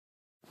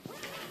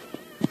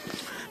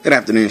Good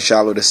afternoon,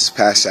 Charlotte. This is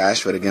Pastor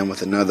Ashford again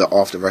with another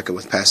Off the Record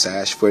with Pastor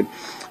Ashford.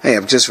 Hey,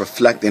 I'm just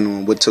reflecting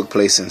on what took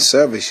place in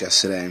service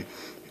yesterday.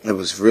 It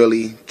was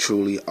really,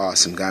 truly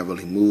awesome. God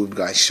really moved.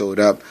 God showed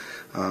up.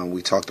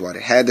 We talked about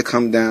it. Had to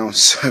come down.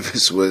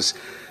 Service was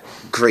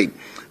great.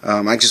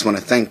 I just want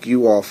to thank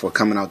you all for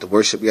coming out to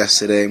worship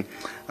yesterday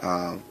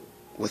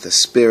with a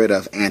spirit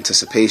of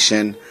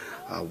anticipation,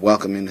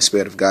 welcoming the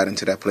Spirit of God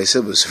into that place.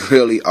 It was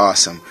really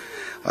awesome.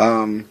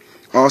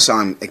 Also,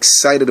 I'm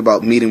excited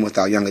about meeting with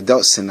our young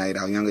adults tonight.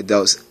 Our young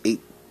adults,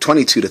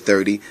 22 to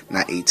 30,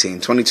 not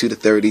 18, 22 to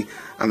 30.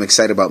 I'm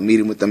excited about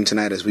meeting with them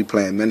tonight as we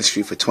plan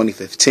ministry for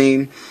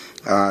 2015.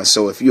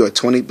 So if you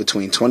are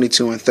between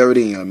 22 and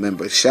 30 and you're a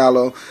member of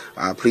Shallow,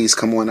 please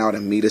come on out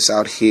and meet us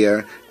out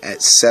here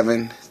at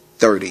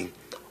 7:30.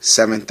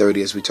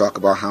 7:30 as we talk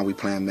about how we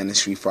plan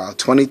ministry for our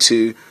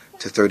 22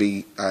 to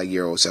 30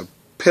 year olds, a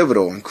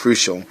pivotal and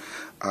crucial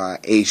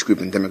age group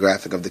and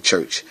demographic of the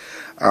church.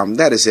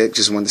 That is it.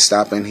 Just wanted to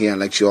stop in here and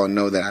let you all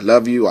know that I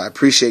love you. I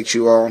appreciate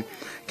you all.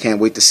 Can't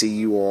wait to see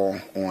you all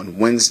on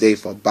Wednesday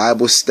for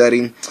Bible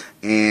study.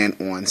 And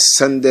on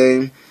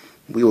Sunday,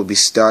 we will be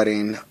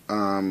starting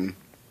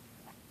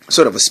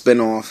sort of a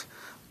spinoff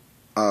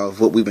of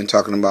what we've been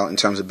talking about in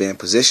terms of being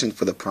positioned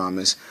for the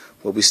promise.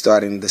 We'll be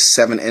starting the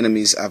 7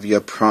 enemies of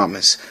your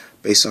promise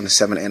based on the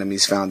 7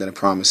 enemies found in the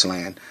promised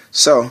land.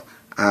 So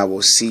I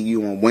will see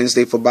you on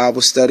Wednesday for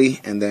Bible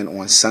study and then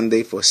on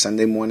Sunday for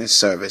Sunday morning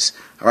service.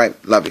 All right.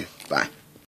 Love you. Bye.